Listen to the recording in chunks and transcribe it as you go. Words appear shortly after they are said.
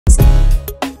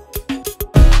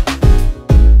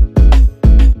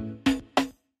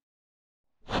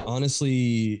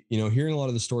honestly, hearing a lot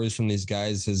of the stories from these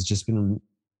guys has just been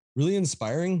really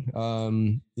inspiring.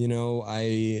 I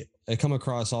come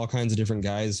across all kinds of different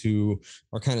guys who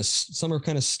are some are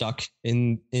kind of stuck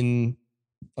in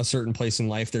a certain place in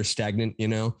life. They're stagnant,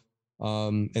 and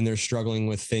they're struggling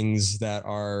with things that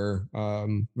are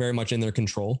very much in their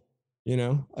control.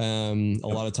 A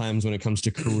lot of times when it comes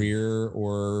to career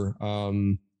or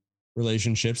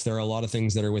relationships, there are a lot of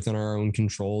things that are within our own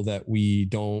control that we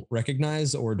don't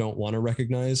recognize or don't want to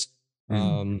recognize.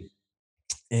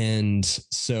 And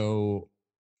so,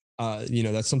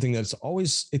 that's something that's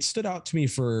it stood out to me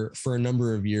for a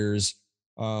number of years.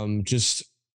 Just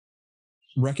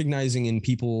recognizing in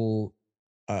people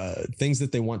things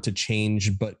that they want to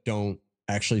change, but don't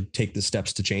actually take the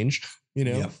steps to change,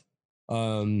 Yep.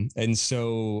 And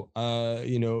so, a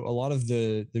lot of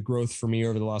the growth for me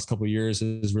over the last couple of years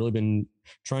has really been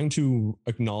trying to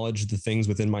acknowledge the things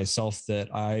within myself that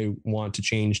I want to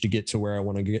change to get to where I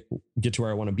want to get to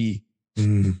where I want to be.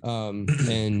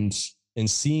 And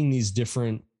seeing these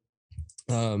different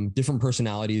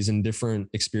personalities and different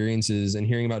experiences and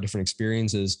hearing about different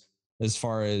experiences, as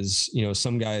far as,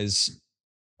 some guys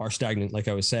are stagnant, like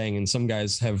I was saying, and some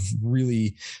guys have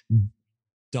really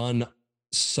done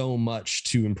so much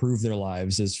to improve their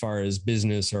lives as far as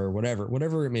business or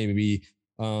whatever it may be.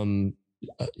 A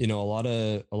lot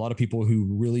of people who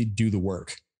really do the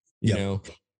work, and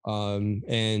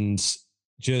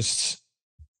just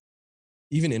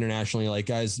even internationally, like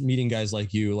meeting guys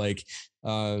like you,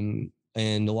 and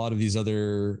a lot of these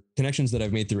other connections that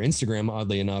I've made through Instagram,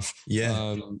 oddly enough.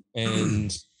 Yeah.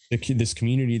 And this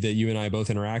community that you and I both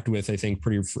interact with, I think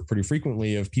pretty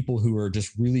frequently, of people who are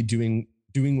just really doing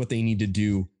what they need to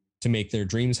do to make their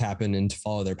dreams happen and to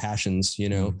follow their passions,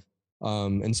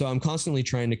 and so I'm constantly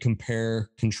trying to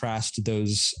contrast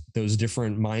those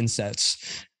different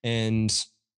mindsets and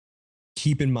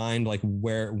keep in mind which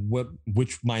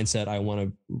mindset I want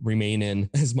to remain in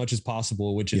as much as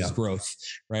possible, which is growth,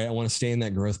 right? I want to stay in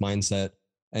that growth mindset.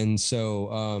 And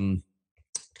so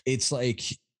it's like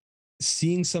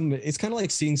it's kind of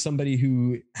like seeing somebody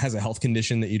who has a health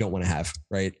condition that you don't want to have,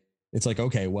 right? It's like,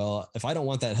 okay, well, if I don't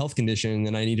want that health condition,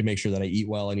 then I need to make sure that I eat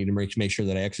well. I need to make sure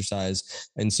that I exercise.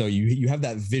 And so you have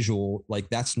that visual, like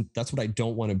that's what I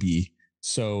don't want to be.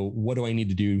 So what do I need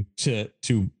to do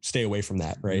to stay away from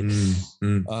that? Right.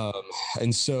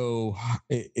 And so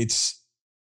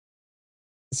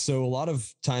so a lot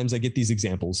of times I get these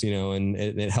examples, and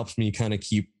it helps me kind of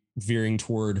keep veering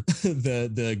toward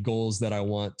the goals that I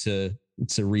want to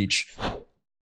reach.